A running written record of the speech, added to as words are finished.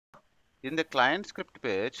In the client script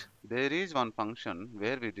page, there is one function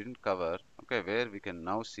where we didn't cover, okay, where we can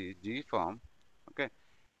now see GForm, okay,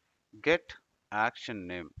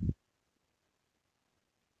 getActionName.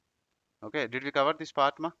 Okay, did we cover this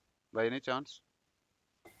part, ma, by any chance?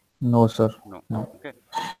 No, sir. No. No. Okay.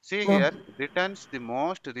 See here, returns the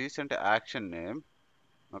most recent action name,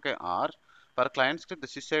 okay, or for client script, the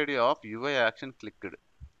sysID of UI action clicked.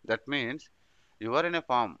 That means you are in a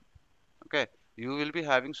form, okay, you will be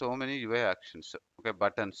having so many UI actions, okay,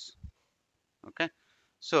 buttons, okay.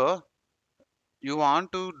 So you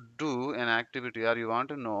want to do an activity or you want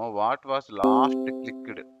to know what was last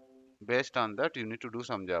clicked. Based on that, you need to do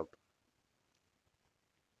some job,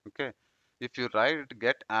 okay. If you write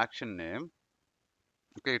get action name,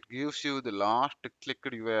 okay, it gives you the last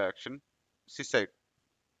clicked UI action syside.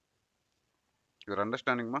 You're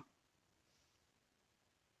understanding, ma?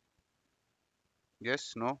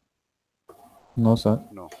 Yes, no, No, sir.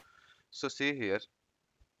 no. So see here.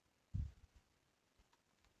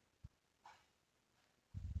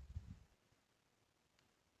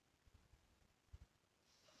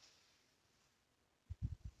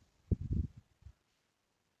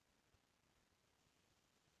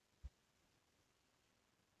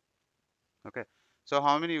 Okay. So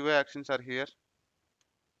how many UI actions are here?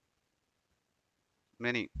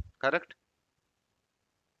 Many. Correct?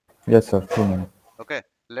 Yes, sir. Too many. Okay.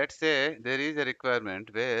 Let's say there is a requirement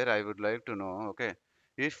where I would like to know, okay,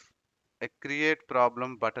 if a create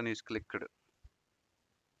problem button is clicked,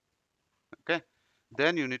 okay,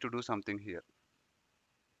 then you need to do something here.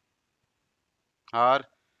 Or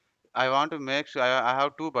I want to make sure I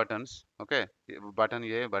have two buttons, okay, button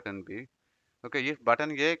A, button B. Okay, if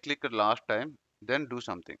button A clicked last time, then do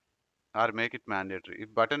something or make it mandatory.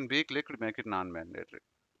 If button B clicked, make it non-mandatory.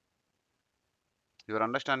 You are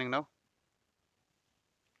understanding now?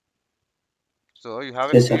 So you have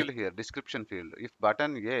a Yes, sir. field here, description field. If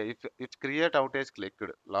button A, if create outage clicked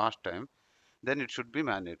last time, then it should be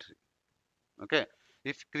mandatory. Okay.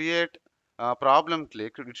 If create problem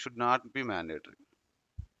clicked, it should not be mandatory.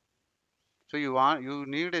 So you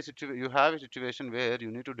need a situation, you have a situation where you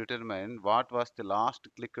need to determine what was the last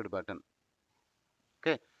clicked button.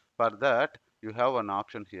 Okay. For that, you have an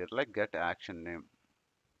option here like get action name.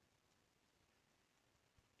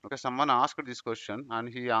 Okay, someone asked this question and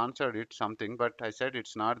he answered it something, but I said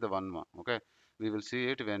it's not the one. Okay, we will see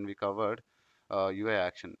it when we covered UI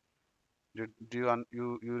action. Do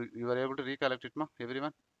you you were able to recollect it, ma?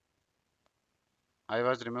 Everyone? I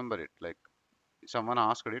was remember it like someone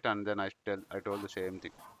asked it and then I told the same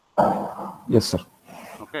thing. Yes, sir.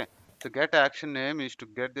 Okay, the get action name is to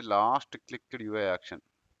get the last clicked UI action.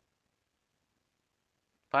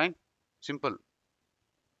 Fine, simple.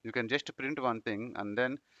 You can just print one thing and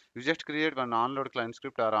then you just create one onload client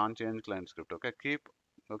script or on change client script. Okay, keep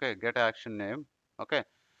okay get action name. Okay,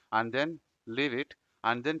 and then leave it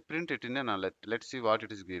and then print it in an alert. Let's see what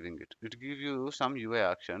it is giving it. It give you some UI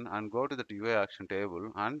action and go to that UI action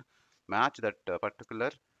table and match that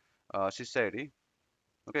particular sysID.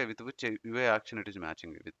 Okay, with which UI action it is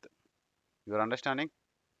matching with. You are understanding?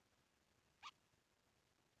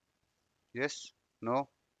 Yes? No?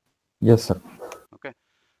 Yes, sir. Okay,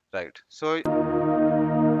 right. So